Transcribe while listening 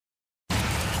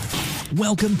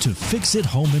Welcome to Fix It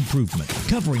Home Improvement,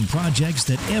 covering projects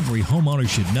that every homeowner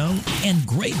should know and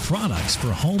great products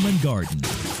for home and garden.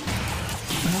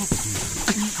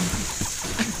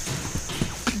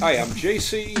 Hi, I'm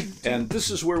JC, and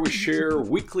this is where we share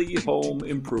weekly home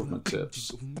improvement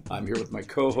tips. I'm here with my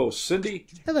co-host, Cindy.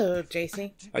 Hello,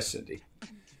 JC. Hi, Cindy.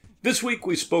 This week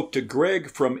we spoke to Greg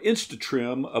from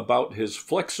InstaTrim about his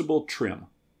flexible trim.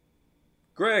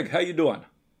 Greg, how you doing?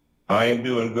 I am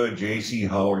doing good, JC.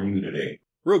 How are you today?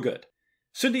 Real good.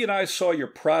 Cindy and I saw your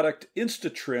product,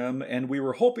 InstaTrim, and we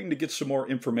were hoping to get some more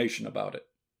information about it.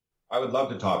 I would love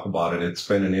to talk about it. It's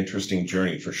been an interesting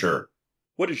journey for sure.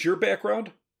 What is your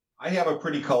background? I have a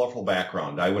pretty colorful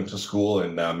background. I went to school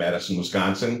in Madison,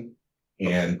 Wisconsin,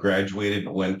 and graduated,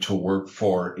 went to work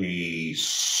for a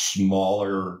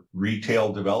smaller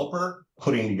retail developer,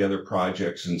 putting together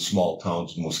projects in small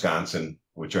towns in Wisconsin,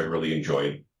 which I really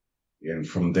enjoyed. And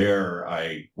from there,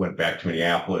 I went back to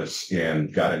Minneapolis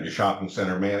and got into shopping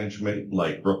center management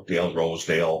like Brookdale,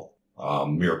 Rosedale,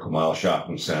 Miracle Mile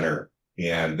Shopping Center.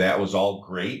 And that was all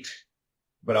great,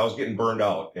 but I was getting burned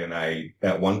out. And I,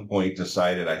 at one point,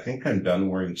 decided, I think I'm done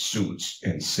wearing suits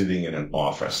and sitting in an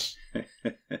office.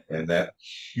 And that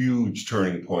huge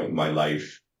turning point in my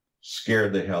life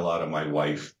scared the hell out of my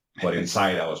wife. But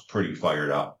inside, I was pretty fired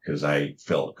up because I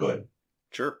felt good.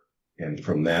 Sure. And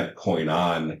from that point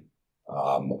on,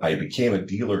 I became a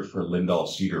dealer for Lindahl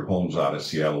Cedar Homes out of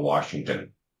Seattle,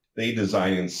 Washington. They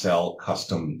design and sell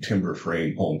custom timber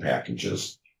frame home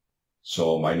packages.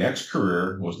 So my next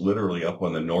career was literally up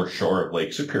on the North Shore of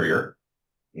Lake Superior,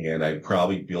 and I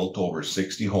probably built over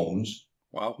 60 homes.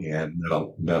 Wow. And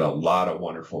met a lot of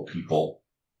wonderful people.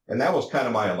 And that was kind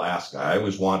of my Alaska. I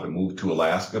always wanted to move to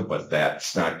Alaska, but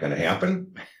that's not going to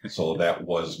happen. So that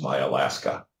was my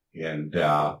Alaska. And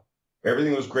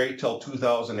everything was great till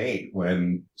 2008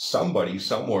 when somebody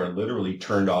somewhere literally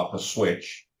turned off a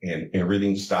switch and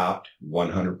everything stopped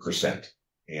 100%.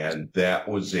 And that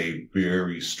was a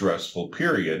very stressful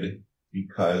period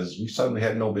because we suddenly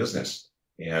had no business.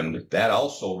 And that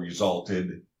also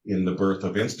resulted in the birth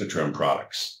of InstaTrim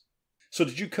products. So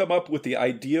did you come up with the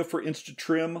idea for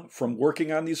InstaTrim from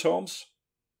working on these homes?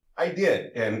 I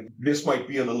did. And this might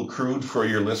be a little crude for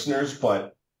your listeners,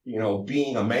 but, you know,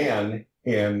 being a man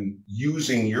and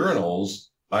using urinals,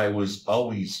 I was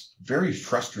always very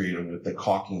frustrated with the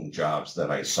caulking jobs that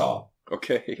I saw.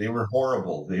 Okay. They were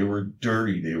horrible. They were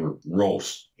dirty. They were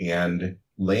gross. And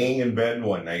laying in bed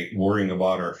one night worrying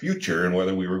about our future and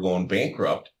whether we were going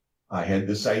bankrupt, I had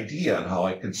this idea on how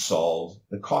I could solve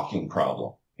the caulking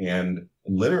problem. And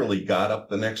literally got up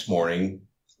the next morning,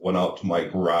 went out to my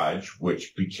garage,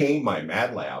 which became my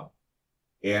Mad Lab,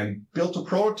 and built a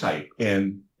prototype.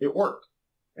 And it worked.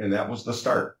 And that was the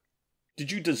start.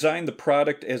 Did you design the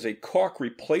product as a caulk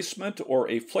replacement or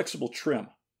a flexible trim?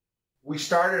 We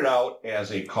started out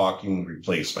as a caulking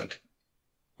replacement.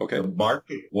 Okay. The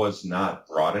market was not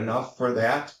broad enough for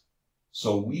that.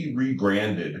 So we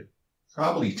rebranded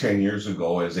probably 10 years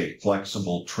ago as a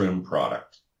flexible trim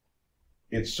product.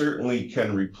 It certainly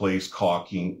can replace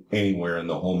caulking anywhere in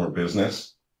the home or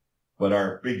business. But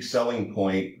our big selling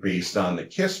point based on the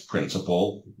KISS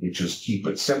principle, which is keep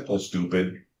it simple,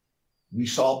 stupid, we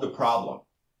solved the problem.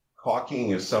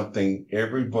 Caulking is something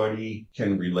everybody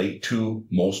can relate to.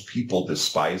 Most people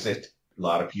despise it. A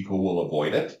lot of people will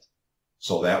avoid it.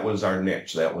 So that was our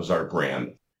niche. That was our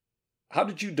brand. How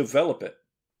did you develop it?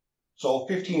 So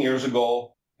 15 years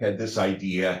ago, had this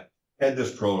idea, had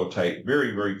this prototype,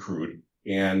 very, very crude.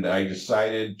 And I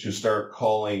decided to start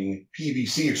calling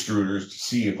PVC extruders to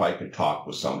see if I could talk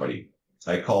with somebody.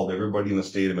 I called everybody in the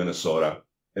state of Minnesota.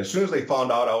 As soon as they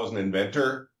found out I was an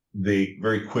inventor, they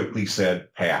very quickly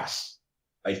said, pass.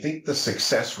 I think the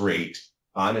success rate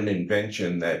on an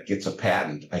invention that gets a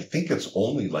patent, I think it's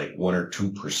only like 1 or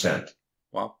 2%.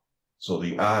 Wow. So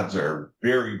the odds are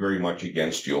very, very much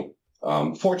against you.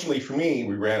 Fortunately for me,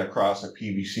 we ran across a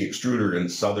PVC extruder in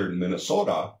southern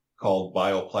Minnesota called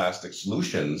Bioplastic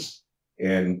Solutions.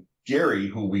 And Gary,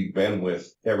 who we've been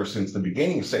with ever since the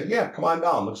beginning, said, yeah, come on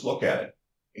down, let's look at it.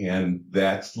 And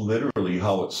that's literally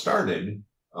how it started.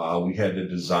 We had to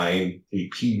design a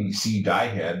PVC die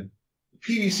head. The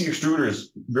PVC extruder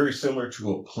is very similar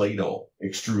to a Play-Doh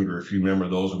extruder. If you remember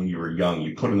those when you were young,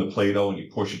 you put in the Play-Doh and you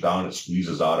push it down, it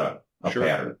squeezes out a Sure.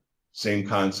 pattern. Same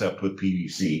concept with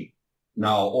PVC.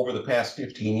 Now, over the past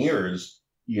 15 years,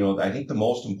 you know, I think the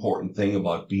most important thing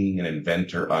about being an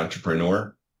inventor,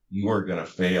 entrepreneur, you are going to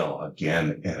fail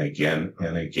again and again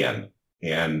and again.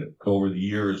 And over the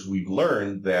years, we've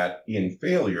learned that in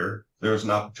failure, there's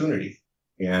an opportunity.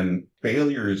 And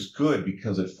failure is good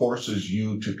because it forces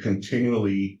you to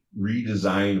continually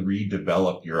redesign,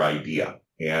 redevelop your idea.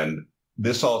 And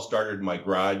This all started in my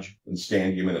garage in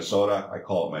Stanley, Minnesota. I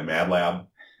call it my Mad Lab.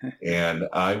 And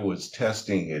I was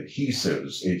testing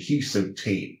adhesives, adhesive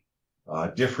tape,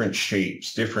 different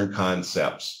shapes, different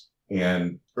concepts.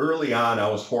 And early on, I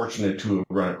was fortunate to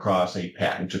run across a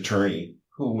patent attorney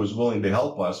who was willing to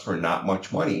help us for not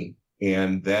much money.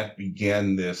 And that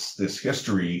began this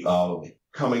history of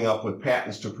coming up with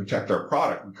patents to protect our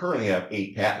product. We currently have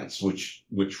 8 patents, which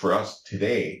for us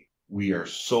today, we are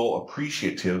so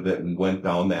appreciative that we went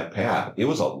down that path. It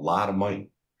was a lot of money.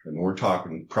 And we're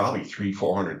talking probably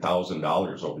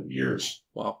 $300,000-$400,000 over the years.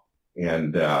 Wow.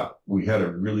 And we had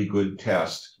a really good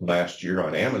test last year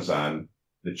on Amazon.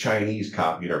 The Chinese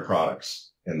copied our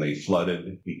products and they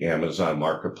flooded the Amazon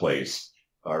marketplace.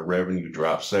 Our revenue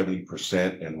dropped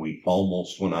 70% and we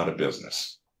almost went out of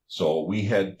business. So we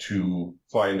had to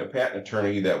find a patent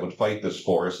attorney that would fight this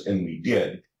for us, and we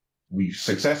did. We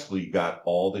successfully got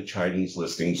all the Chinese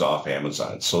listings off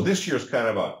Amazon. So this year's kind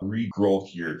of a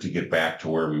regrowth year to get back to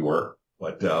where we were.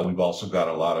 But we've also got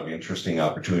a lot of interesting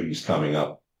opportunities coming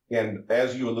up. And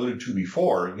as you alluded to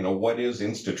before, what is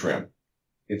InstaTrim?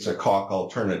 It's a caulk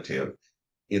alternative.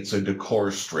 It's a decor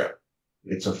strip.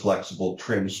 It's a flexible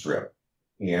trim strip.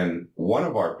 And one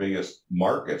of our biggest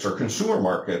markets or consumer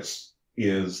markets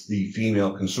is the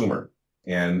female consumer.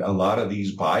 And a lot of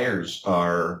these buyers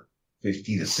are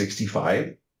 50 to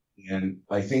 65. And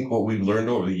I think what we've learned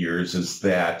over the years is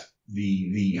that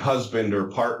the husband or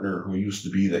partner who used to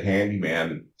be the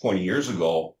handyman 20 years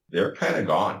ago, they're kind of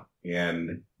gone.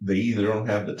 And they either don't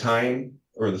have the time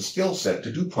or the skill set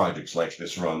to do projects like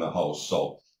this around the house.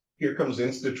 So here comes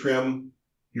InstaTrim.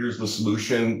 Here's the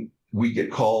solution. We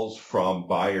get calls from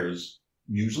buyers,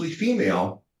 usually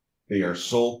female. They are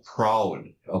so proud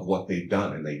of what they've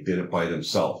done, and they did it by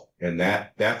themselves. And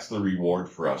that's the reward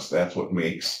for us. That's what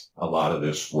makes a lot of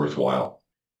this worthwhile.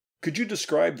 Could you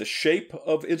describe the shape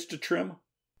of InstaTrim?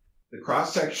 The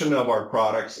cross-section of our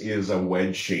products is a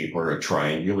wedge shape or a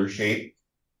triangular shape.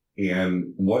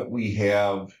 And what we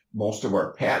have most of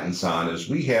our patents on is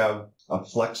we have a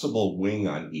flexible wing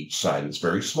on each side. It's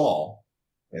very small.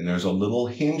 And there's a little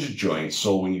hinge joint.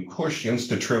 So when you push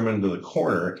InstaTrim into the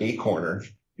corner,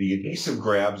 the adhesive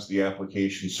grabs the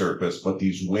application surface, but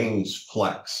these wings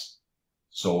flex.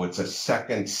 So it's a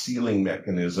second sealing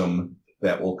mechanism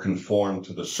that will conform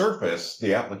to the surface,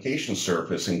 the application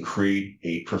surface, and create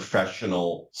a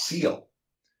professional seal.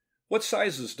 What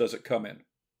sizes does it come in?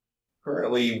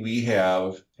 Currently, we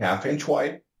have 1/2 inch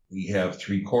wide. We have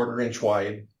 3/4 inch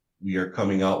wide. We are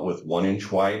coming out with 1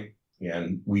 inch wide.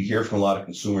 And we hear from a lot of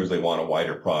consumers they want a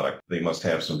wider product. They must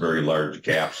have some very large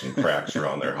gaps and cracks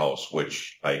around their house,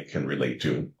 which I can relate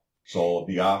to. So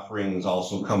the offerings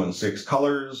also come in 6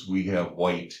 colors. We have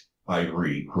white,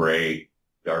 ivory, gray,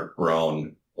 dark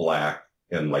brown, black,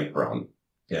 and light brown.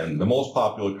 And the most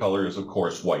popular color is, of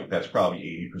course, white. That's probably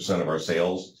 80% of our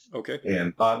sales. Okay.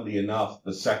 And oddly enough,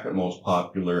 the second most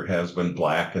popular has been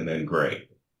black and then gray.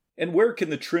 And where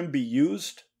can the trim be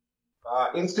used?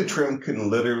 InstaTrim can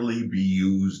literally be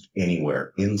used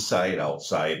anywhere, inside,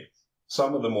 outside.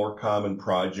 Some of the more common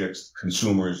projects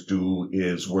consumers do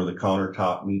is where the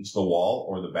countertop meets the wall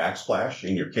or the backsplash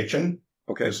in your kitchen.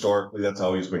 Okay. Historically, that's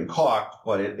always been caulked,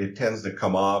 but it tends to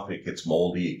come off. It gets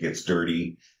moldy. It gets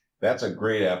dirty. That's a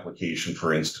great application for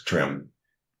InstaTrim.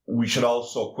 We should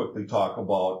also quickly talk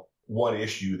about one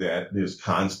issue that is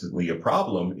constantly a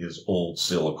problem is old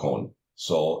silicone.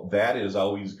 So that is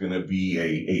always going to be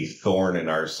a thorn in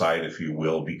our side, if you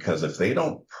will, because if they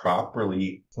don't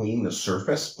properly clean the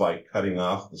surface by cutting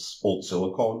off the old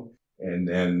silicone and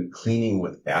then cleaning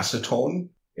with acetone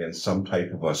and some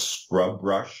type of a scrub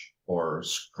brush or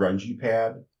scrunchie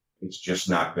pad, it's just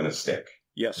not going to stick.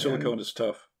 Yeah, silicone is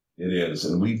tough. It is.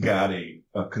 And we've got a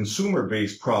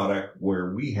consumer-based product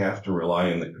where we have to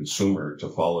rely on the consumer to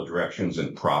follow directions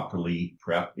and properly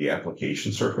prep the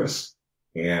application surface.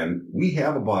 And we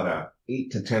have about a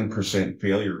 8 to 10%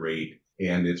 failure rate,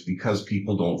 and it's because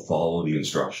people don't follow the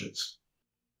instructions.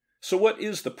 So what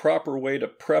is the proper way to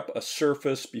prep a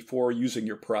surface before using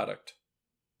your product?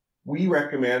 We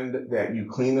recommend that you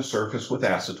clean the surface with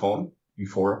acetone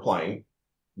before applying.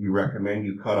 We recommend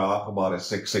you cut off about a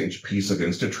 6-inch piece of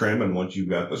InstaTrim, and once you've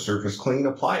got the surface clean,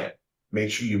 apply it.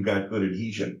 Make sure you've got good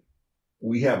adhesion.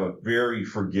 We have a very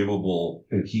forgivable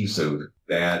adhesive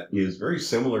that is very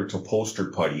similar to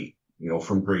poster putty,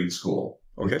 from grade school.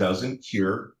 Okay. It doesn't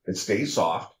cure. It stays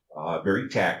soft, very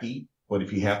tacky. But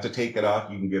if you have to take it off,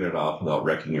 you can get it off without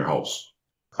wrecking your house.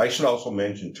 I should also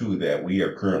mention, too, that we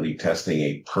are currently testing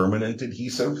a permanent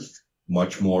adhesive,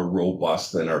 much more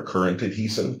robust than our current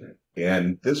adhesive.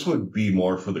 And this would be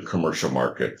more for the commercial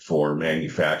market, for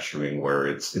manufacturing, where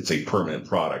it's a permanent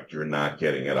product. You're not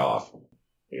getting it off.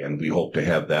 And we hope to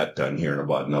have that done here in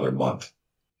about another month.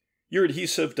 Your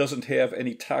adhesive doesn't have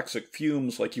any toxic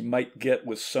fumes like you might get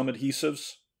with some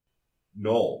adhesives?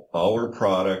 No, our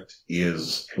product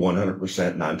is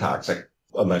 100% non-toxic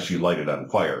unless you light it on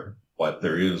fire. But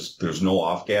there's no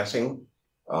off-gassing.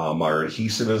 Our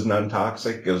adhesive is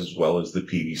non-toxic as well as the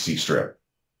PVC strip.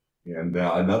 And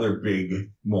another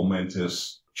big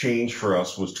momentous change for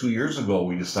us was 2 years ago,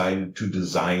 we decided to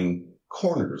design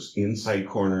corners, inside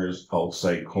corners,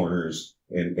 outside corners,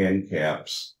 and end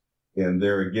caps. And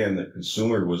there again, the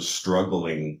consumer was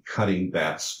struggling cutting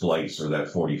that splice or that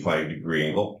 45-degree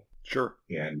angle. Sure.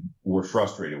 And we're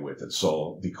frustrated with it.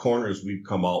 So the corners we've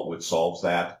come out with solves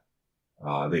that.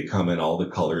 They come in all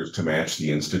the colors to match the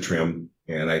InstaTrim.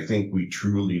 And I think we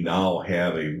truly now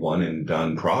have a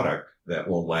one-and-done product that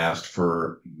will last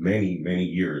for many, many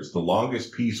years. The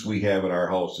longest piece we have in our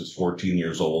house is 14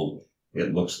 years old.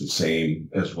 It looks the same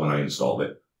as when I installed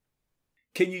it.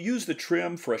 Can you use the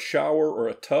trim for a shower or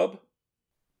a tub?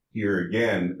 Here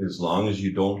again, as long as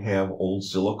you don't have old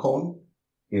silicone,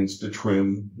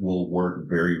 InstaTrim will work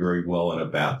very, very well in a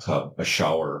bathtub, a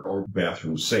shower, or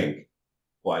bathroom sink.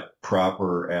 But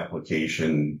proper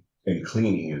application and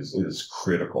cleaning is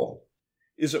critical.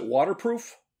 Is it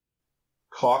waterproof?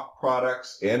 Caulk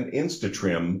products and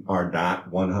InstaTrim are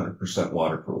not 100%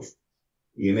 waterproof.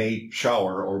 In a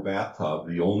shower or bathtub,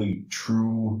 the only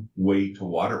true way to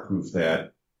waterproof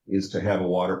that is to have a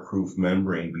waterproof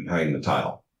membrane behind the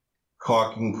tile.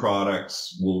 Caulking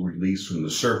products will release from the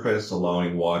surface,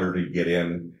 allowing water to get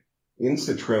in.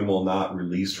 InstaTrim will not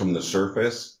release from the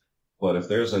surface, but if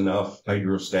there's enough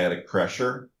hydrostatic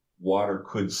pressure, water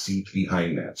could seep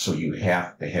behind that. So you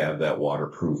have to have that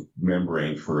waterproof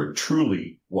membrane for a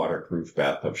truly waterproof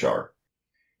bathtub shower.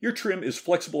 Your trim is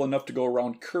flexible enough to go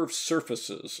around curved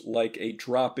surfaces like a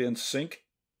drop-in sink?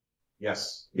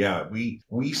 Yes. Yeah,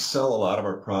 we sell a lot of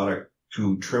our product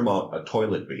to trim out a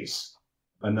toilet base,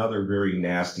 another very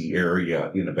nasty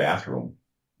area in a bathroom.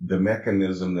 The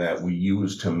mechanism that we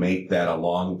use to make that a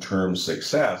long-term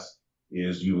success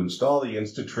is you install the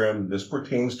InstaTrim. This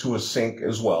pertains to a sink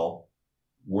as well,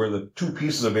 where the two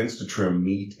pieces of InstaTrim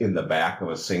meet in the back of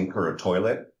a sink or a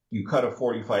toilet. You cut a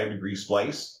 45-degree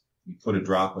splice. You put a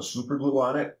drop of super glue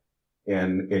on it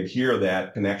and adhere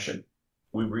that connection.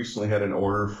 We recently had an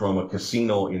order from a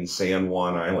casino in San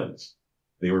Juan Islands.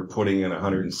 They were putting in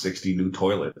 160 new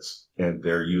toilets, and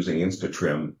they're using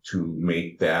InstaTrim to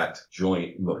make that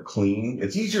joint look clean.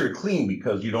 It's easier to clean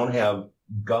because you don't have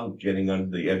gunk getting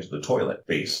under the edge of the toilet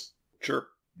base. Sure.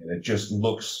 And it just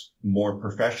looks more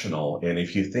professional. And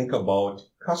if you think about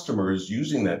customers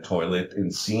using that toilet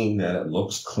and seeing that it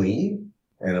looks clean,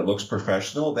 and it looks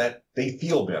professional, that they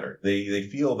feel better. They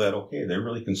feel that, okay, they're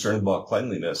really concerned about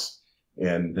cleanliness,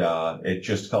 and it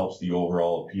just helps the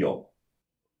overall appeal.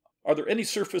 Are there any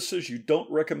surfaces you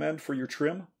don't recommend for your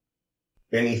trim?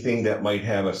 Anything that might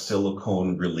have a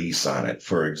silicone release on it.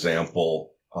 For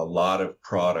example, a lot of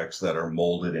products that are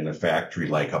molded in a factory,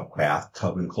 like a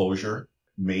bathtub enclosure,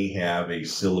 may have a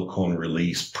silicone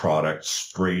release product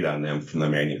sprayed on them from the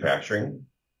manufacturing.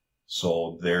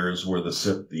 So there's where the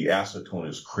acetone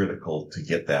is critical to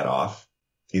get that off.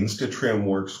 InstaTrim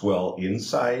works well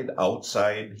inside,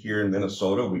 outside. Here in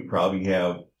Minnesota, we probably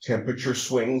have temperature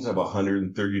swings of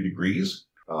 130 degrees.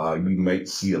 You might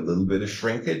see a little bit of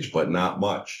shrinkage, but not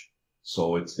much.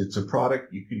 So it's a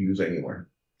product you can use anywhere.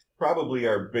 Probably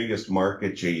our biggest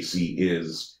market, JC,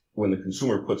 is when the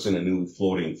consumer puts in a new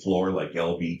floating floor like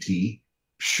LVT.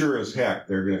 Sure as heck,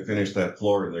 they're going to finish that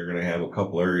floor and they're going to have a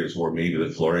couple areas where maybe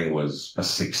the flooring was a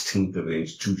 1/16 of an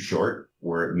inch too short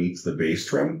where it meets the base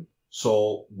trim.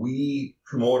 So we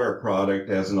promote our product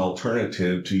as an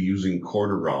alternative to using wood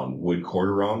quarter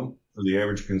round. For the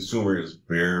average consumer, is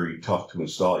very tough to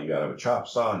install. You got to have a chop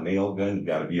saw, a nail gun. You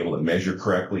got to be able to measure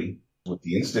correctly. With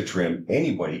the InstaTrim,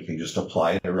 anybody can just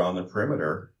apply it around the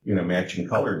perimeter in a matching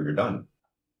color and you're done.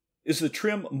 Is the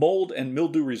trim mold and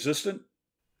mildew resistant?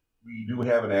 We do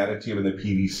have an additive in the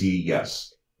PVC,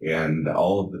 yes. And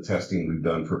all of the testing we've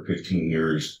done for 15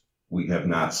 years, we have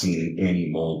not seen any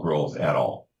mold growth at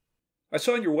all. I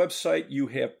saw on your website you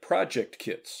have project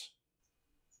kits.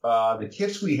 The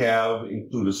kits we have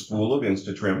include a spool of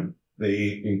InstaTrim.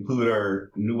 They include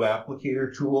our new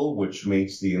applicator tool, which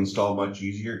makes the install much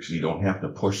easier because you don't have to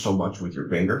push so much with your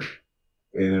finger.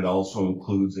 And it also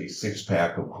includes a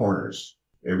 6-pack of corners.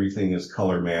 Everything is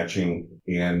color matching.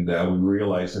 And we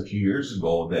realized a few years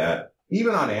ago that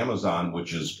even on Amazon,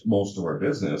 which is most of our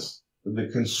business, the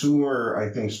consumer,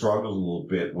 I think, struggles a little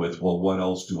bit with, well, what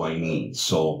else do I need?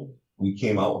 So we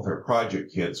came out with our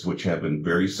project kits, which have been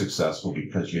very successful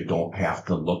because you don't have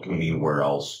to look anywhere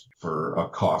else for a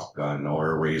caulk gun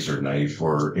or a razor knife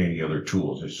or any other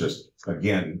tools. It's just,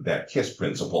 again, that KISS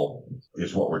principle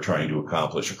is what we're trying to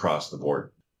accomplish across the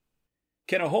board.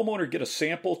 Can a homeowner get a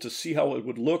sample to see how it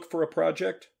would look for a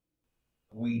project?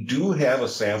 We do have a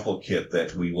sample kit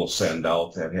that we will send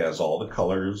out that has all the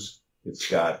colors. It's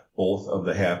got both of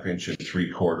the 1/2 inch and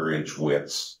 3/4 inch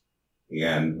widths.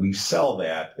 And we sell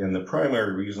that. And the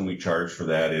primary reason we charge for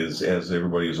that is, as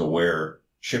everybody is aware,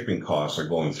 shipping costs are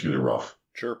going through the roof.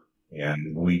 Sure.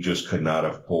 And we just could not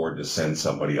afford to send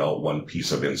somebody out one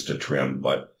piece of InstaTrim.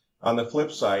 But on the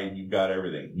flip side, you've got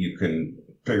everything. You can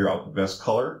figure out the best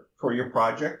color for your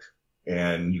project,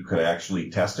 and you could actually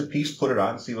test a piece, put it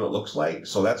on, see what it looks like.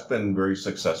 So that's been very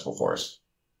successful for us.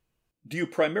 Do you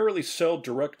primarily sell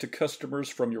direct to customers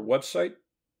from your website?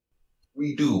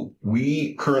 We do.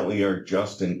 We currently are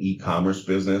just an e-commerce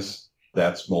business.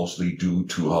 That's mostly due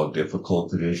to how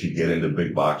difficult it is to get into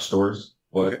big box stores.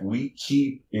 But we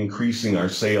keep increasing our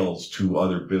sales to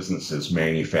other businesses,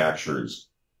 manufacturers.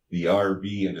 The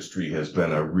RV industry has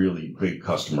been a really big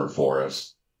customer for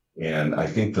us. And I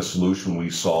think the solution we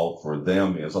solve for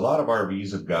them is a lot of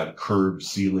RVs have got curved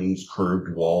ceilings,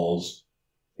 curved walls,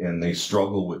 and they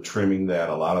struggle with trimming that.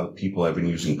 A lot of people have been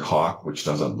using caulk, which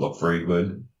doesn't look very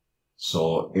good.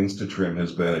 So InstaTrim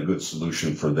has been a good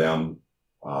solution for them.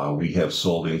 We have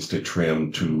sold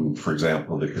InstaTrim to, for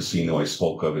example, the casino I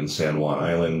spoke of in San Juan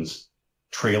Islands,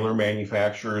 trailer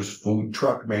manufacturers, food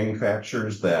truck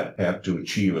manufacturers that have to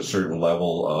achieve a certain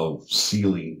level of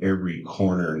sealing every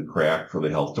corner and crack for the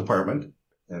health department.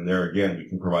 And there again, we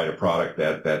can provide a product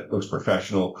that looks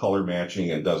professional, color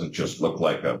matching, and doesn't just look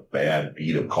like a bad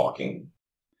bead of caulking.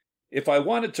 If I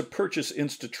wanted to purchase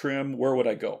InstaTrim, where would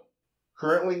I go?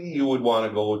 Currently, you would want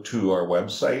to go to our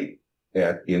website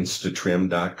at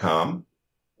InstaTrim.com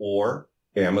or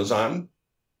Amazon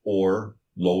or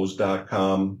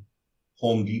Lowe's.com,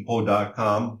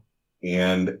 HomeDepot.com.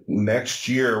 And next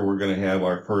year, we're going to have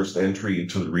our first entry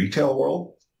into the retail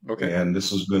world. Okay. And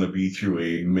this is going to be through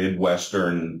a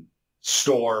Midwestern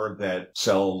store that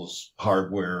sells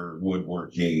hardware,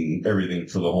 woodworking, everything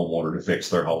for the homeowner to fix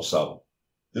their house up.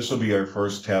 This will be our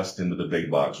first test into the big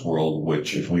box world,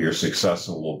 which if we are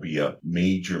successful will be a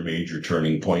major, major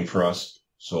turning point for us.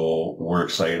 So we're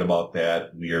excited about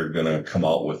that. We are going to come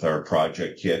out with our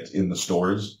project kit in the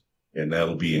stores, and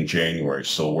that'll be in January.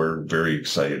 So we're very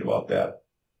excited about that.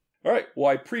 All right.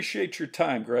 Well, I appreciate your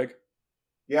time, Greg.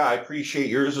 Yeah, I appreciate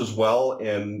yours as well.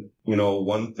 And, you know,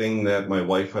 one thing that my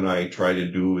wife and I try to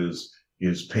do is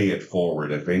pay it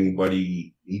forward. If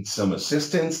anybody needs some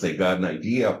assistance, they got an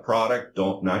idea, a product,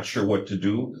 not sure what to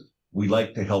do, we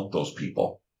like to help those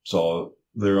people. So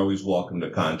they're always welcome to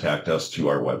contact us to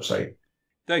our website.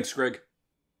 Thanks, Greg.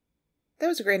 That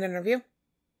was a great interview.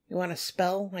 You want to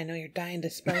spell? I know you're dying to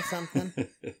spell something.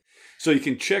 So you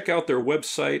can check out their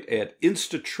website at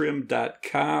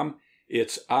InstaTrim.com.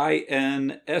 It's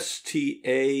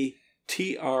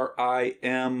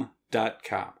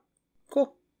InstaTrim.com.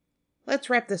 Cool. Let's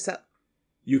wrap this up.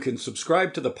 You can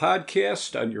subscribe to the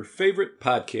podcast on your favorite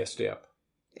podcast app.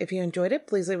 If you enjoyed it,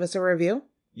 please leave us a review.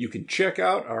 You can check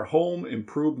out our home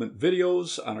improvement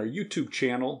videos on our YouTube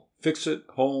channel, Fix It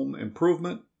Home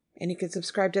Improvement. And you can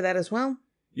subscribe to that as well.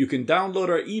 You can download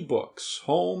our ebooks,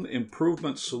 Home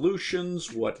Improvement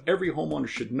Solutions, What Every Homeowner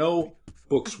Should Know,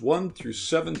 books 1 through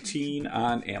 17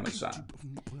 on Amazon.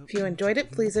 If you enjoyed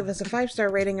it, please leave us a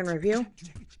 5-star rating and review.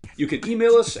 You can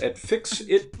email us at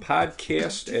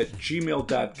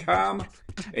fixitpodcast@gmail.com,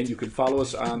 and you can follow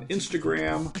us on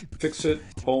Instagram, Fix It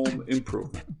Home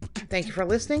Improvement. Thank you for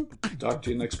listening. Talk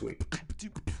to you next week.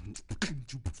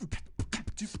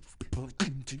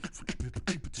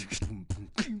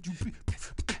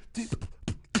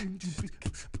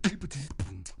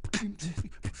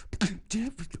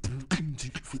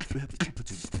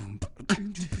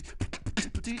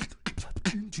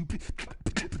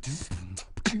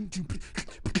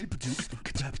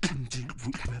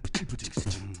 Thank you.